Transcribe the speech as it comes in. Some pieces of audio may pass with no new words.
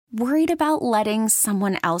Worried about letting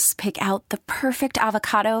someone else pick out the perfect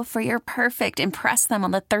avocado for your perfect impress them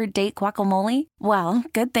on the third date guacamole? Well,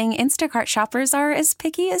 good thing Instacart shoppers are as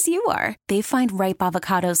picky as you are. They find ripe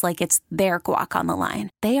avocados like it's their guac on the line.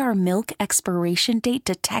 They are milk expiration date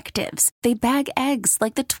detectives. They bag eggs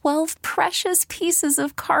like the 12 precious pieces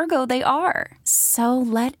of cargo they are. So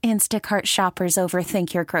let Instacart shoppers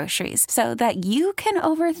overthink your groceries so that you can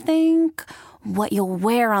overthink what you'll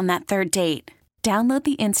wear on that third date. Download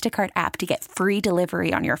the Instacart app to get free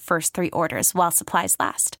delivery on your first 3 orders while supplies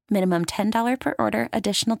last. Minimum $10 per order.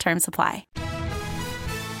 Additional terms apply.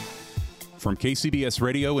 From KCBS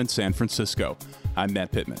Radio in San Francisco, I'm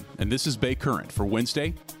Matt Pittman, and this is Bay Current for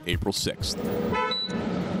Wednesday, April 6th.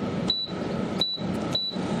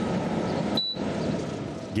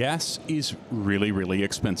 Gas is really, really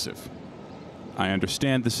expensive. I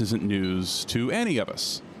understand this isn't news to any of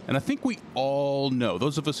us. And I think we all know,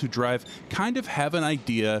 those of us who drive kind of have an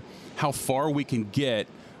idea how far we can get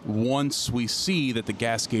once we see that the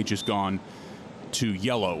gas gauge has gone to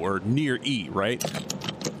yellow or near E, right?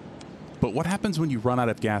 But what happens when you run out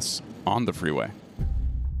of gas on the freeway?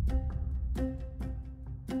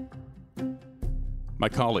 My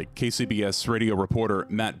colleague, KCBS radio reporter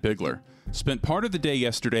Matt Bigler, spent part of the day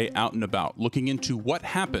yesterday out and about looking into what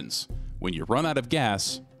happens when you run out of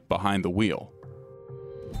gas behind the wheel.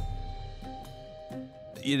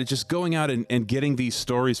 Just going out and getting these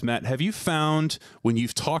stories, Matt, have you found when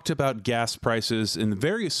you've talked about gas prices in the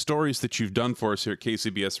various stories that you've done for us here at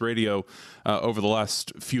KCBS Radio over the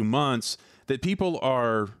last few months that people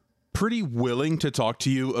are pretty willing to talk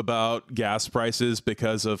to you about gas prices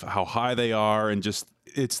because of how high they are and just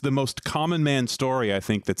it's the most common man story, I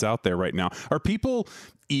think, that's out there right now. Are people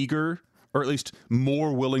eager or at least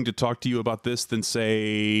more willing to talk to you about this than,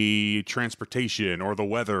 say, transportation or the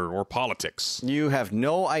weather or politics? You have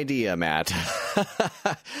no idea, Matt.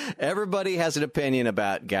 Everybody has an opinion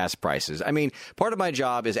about gas prices. I mean, part of my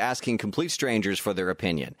job is asking complete strangers for their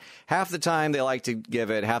opinion. Half the time they like to give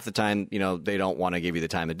it, half the time, they don't want to give you the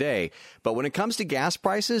time of day. But when it comes to gas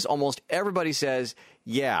prices, almost everybody says,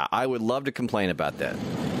 yeah, I would love to complain about that.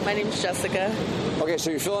 My name's Jessica. Okay,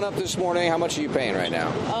 so you're filling up this morning. How much are you paying right now?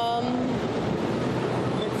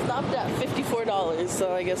 It stopped at $54,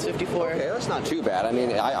 so I guess 54. Okay, that's not too bad. I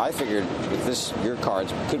mean, I figured with your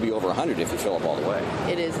cards could be over 100 if you fill up all the way.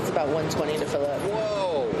 It is. It's about 120 to fill up.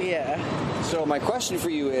 Whoa. Yeah. So my question for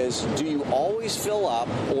you is, do you always fill up,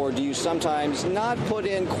 or do you sometimes not put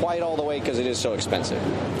in quite all the way because it is so expensive?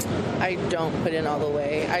 I don't put in all the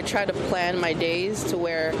way. I try to plan my days to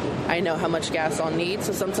where I know how much gas I'll need,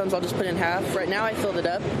 so sometimes I'll just put in half. Right now I filled it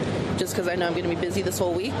up just because I know I'm going to be busy this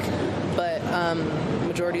whole week, but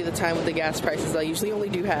majority of the time with the gas prices, I usually only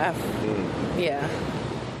do half. Yeah.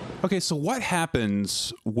 Okay, so what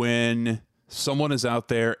happens when someone is out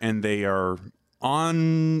there and they are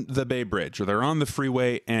on the Bay Bridge or they're on the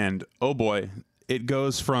freeway and, oh boy, it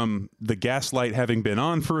goes from the gas light having been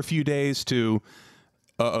on for a few days to,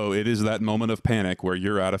 it is that moment of panic where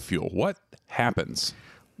you're out of fuel. What happens?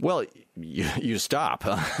 Well, you stop.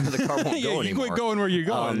 The car won't go anymore. You quit going where you're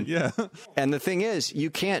going. Yeah. And the thing is, you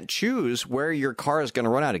can't choose where your car is going to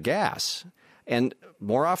run out of gas. And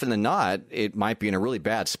more often than not, it might be in a really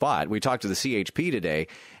bad spot. We talked to the CHP today,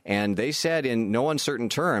 and they said in no uncertain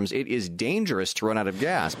terms, it is dangerous to run out of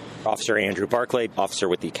gas. Officer Andrew Barclay, officer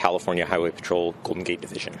with the California Highway Patrol Golden Gate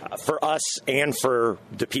Division. For us and for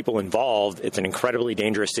the people involved, it's an incredibly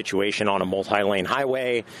dangerous situation on a multi-lane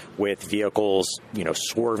highway with vehicles,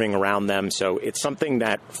 swerving around them. So it's something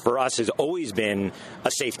that for us has always been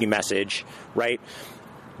a safety message, right?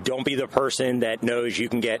 Don't be the person that knows you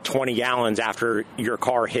can get 20 gallons after your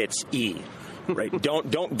car hits E. Right?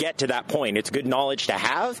 Don't get to that point. It's good knowledge to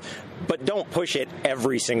have, but don't push it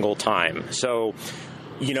every single time. So,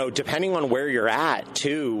 depending on where you're at,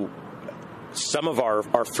 too, some of our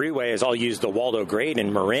freeways, I'll use the Waldo Grade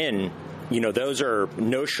in Marin, those are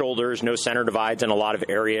no shoulders, no center divides in a lot of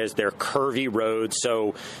areas. They're curvy roads,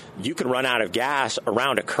 so you can run out of gas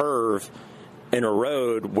around a curve in a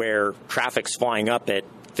road where traffic's flying up at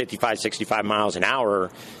 55, 65 miles an hour,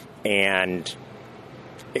 and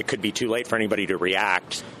it could be too late for anybody to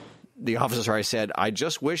react. The officer, I said, I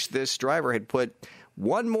just wish this driver had put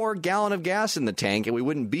one more gallon of gas in the tank and we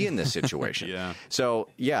wouldn't be in this situation. Yeah. So,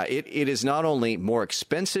 yeah, it is not only more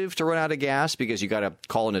expensive to run out of gas because you got to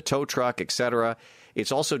call in a tow truck, etc.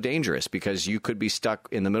 It's also dangerous because you could be stuck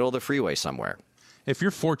in the middle of the freeway somewhere. If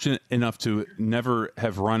you're fortunate enough to never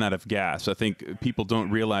have run out of gas, I think people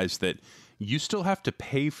don't realize that you still have to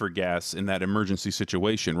pay for gas in that emergency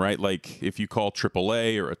situation, right? Like if you call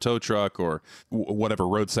AAA or a tow truck or whatever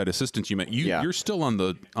roadside assistance you may, you're still on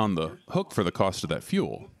the hook for the cost of that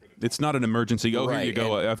fuel. It's not an emergency. Oh, Right. here you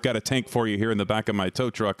go. I've got a tank for you here in the back of my tow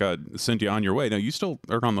truck. Send you on your way. No, you still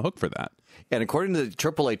are on the hook for that. And according to the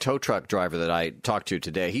AAA tow truck driver that I talked to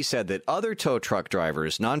today, he said that other tow truck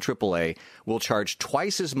drivers, non-AAA, will charge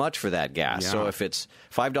twice as much for that gas. Yeah. So if it's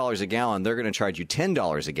 $5 a gallon, they're going to charge you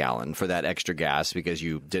 $10 a gallon for that extra gas because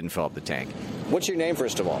you didn't fill up the tank. What's your name,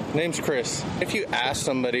 first of all? Name's Chris. If you ask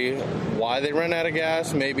somebody why they run out of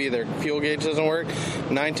gas, maybe their fuel gauge doesn't work,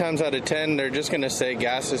 9 times out of 10, they're just going to say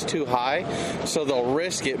gas is too high. So they'll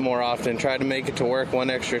risk it more often, try to make it to work one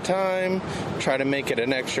extra time, try to make it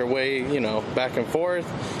an extra way, back and forth,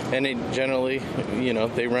 and they generally,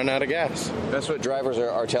 they run out of gas. That's what drivers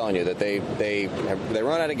are telling you, that they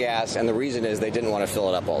run out of gas, and the reason is they didn't want to fill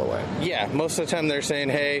it up all the way. Yeah, most of the time they're saying,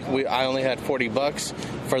 hey, I only had $40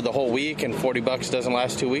 for the whole week, and $40 doesn't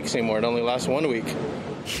last 2 weeks anymore. It only lasts 1 week.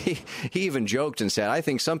 He even joked and said, I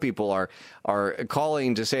think some people are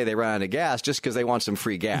calling to say they ran out of gas just because they want some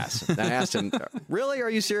free gas. And I asked him, really? Are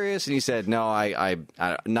you serious? And he said, no, I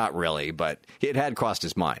not really, but it had crossed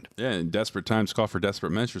his mind. Yeah, in desperate times call for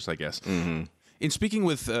desperate measures, I guess. Mm-hmm. In speaking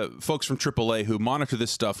with folks from AAA who monitor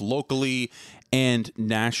this stuff locally and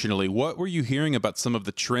nationally, what were you hearing about some of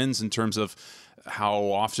the trends in terms of how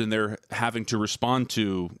often they're having to respond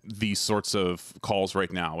to these sorts of calls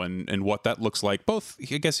right now and what that looks like, both,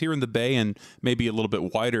 I guess, here in the Bay and maybe a little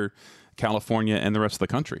bit wider California and the rest of the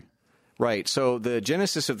country? Right. So the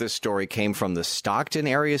genesis of this story came from the Stockton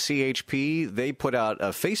area CHP. They put out a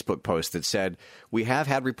Facebook post that said, we have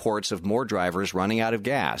had reports of more drivers running out of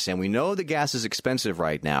gas, and we know the gas is expensive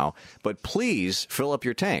right now, but please fill up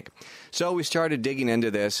your tank. So we started digging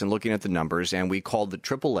into this and looking at the numbers, and we called the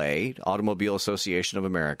AAA, Automobile Association of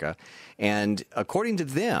America, and according to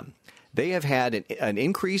them, they have had an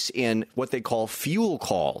increase in what they call fuel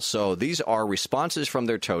calls. So these are responses from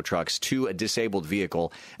their tow trucks to a disabled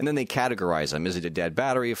vehicle, and then they categorize them. Is it a dead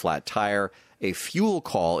battery, a flat tire? A fuel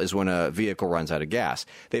call is when a vehicle runs out of gas.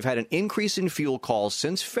 They've had an increase in fuel calls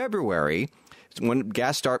since February, when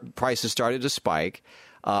gas prices started to spike.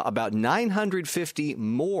 About 950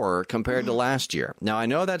 more compared to last year. Now, I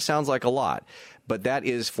know that sounds like a lot, but that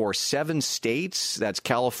is for 7 states. That's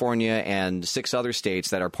California and 6 other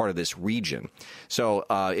states that are part of this region. So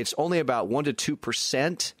it's only about 1% to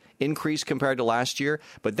 2% increase compared to last year,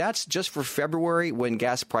 but that's just for February when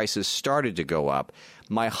gas prices started to go up.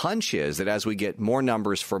 My hunch is that as we get more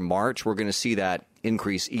numbers for March, we're going to see that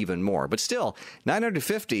increase even more. But still,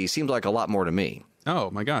 950 seems like a lot more to me.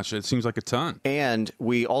 Oh, my gosh, it seems like a ton. And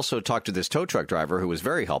we also talked to this tow truck driver who was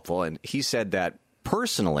very helpful, and he said that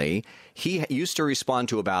personally, he used to respond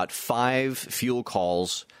to about 5 fuel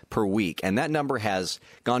calls per week, and that number has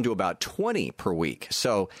gone to about 20 per week.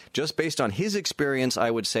 So just based on his experience,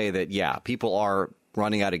 I would say that, yeah, people are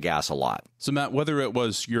running out of gas a lot. So, Matt, whether it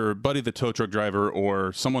was your buddy, the tow truck driver,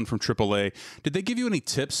 or someone from AAA, did they give you any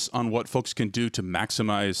tips on what folks can do to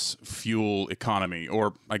maximize fuel economy?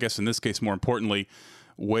 Or, I guess in this case, more importantly,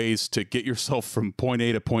 ways to get yourself from point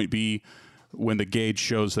A to point B when the gauge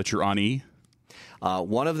shows that you're on E?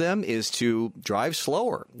 One of them is to drive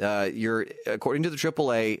slower. According to the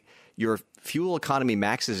AAA, your fuel economy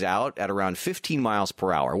maxes out at around 15 miles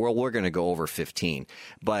per hour. Well, we're going to go over 15.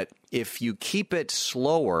 But if you keep it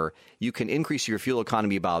slower, you can increase your fuel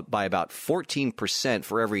economy by about 14%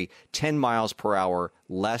 for every 10 miles per hour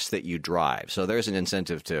less that you drive. So there's an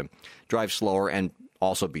incentive to drive slower and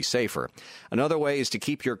also be safer. Another way is to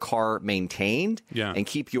keep your car maintained and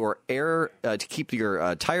keep your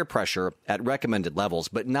tire pressure at recommended levels,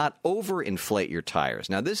 but not overinflate your tires.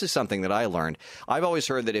 Now, this is something that I learned. I've always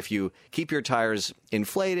heard that if you keep your tires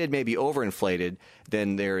inflated, maybe overinflated,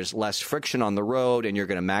 then there's less friction on the road and you're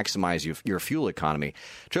going to maximize your fuel economy.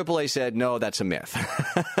 AAA said, no, that's a myth.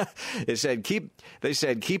 They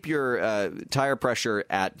said keep your tire pressure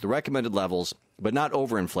at the recommended levels, but not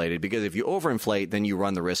overinflated, because if you overinflate, then you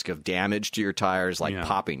run the risk of damage to your tires, like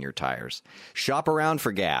popping your tires. Shop around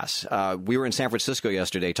for gas. We were in San Francisco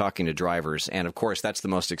yesterday talking to drivers, and of course, that's the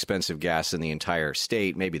most expensive gas in the entire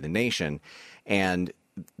state, maybe the nation. And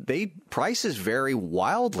prices vary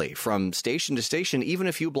wildly from station to station, even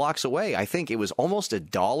a few blocks away. I think it was almost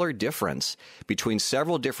 $1 difference between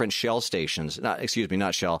several different several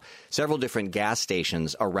different gas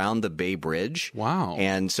stations around the Bay Bridge. Wow.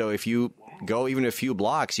 And so if you go even a few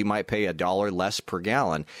blocks, you might pay $1 less per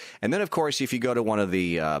gallon. And then, of course, if you go to one of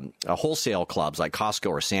the wholesale clubs like Costco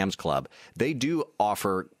or Sam's Club, they do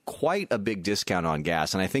offer quite a big discount on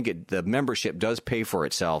gas. And I think the membership does pay for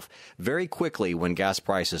itself very quickly when gas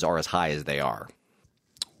prices are as high as they are.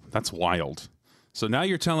 That's wild. So now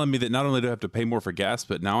you're telling me that not only do I have to pay more for gas,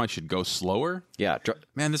 but now I should go slower? Yeah.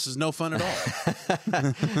 Man, this is no fun at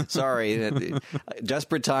all. Sorry.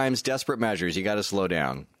 Desperate times, desperate measures. You got to slow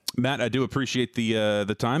down. Matt, I do appreciate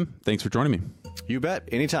the time. Thanks for joining me. You bet.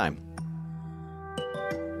 Anytime.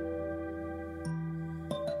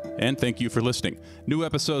 And thank you for listening. New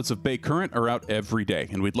episodes of Bay Current are out every day,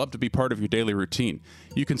 and we'd love to be part of your daily routine.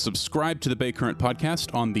 You can subscribe to the Bay Current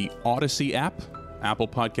podcast on the Odyssey app, Apple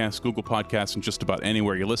Podcasts, Google Podcasts, and just about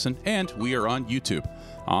anywhere you listen. And we are on YouTube,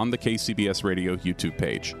 on the KCBS Radio YouTube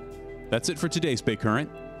page. That's it for today's Bay Current.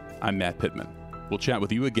 I'm Matt Pittman. We'll chat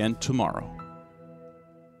with you again tomorrow.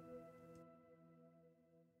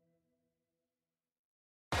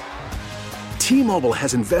 T-Mobile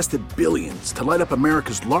has invested billions to light up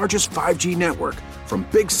America's largest 5G network, from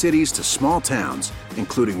big cities to small towns,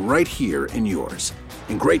 including right here in yours.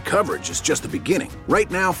 And great coverage is just the beginning. Right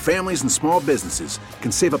now, families and small businesses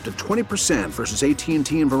can save up to 20% versus AT&T and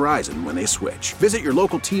Verizon when they switch. Visit your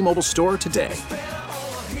local T-Mobile store today.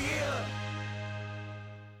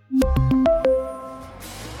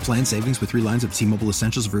 Plan savings with 3 lines of T-Mobile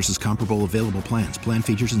Essentials versus comparable available plans. Plan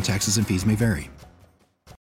features and taxes and fees may vary.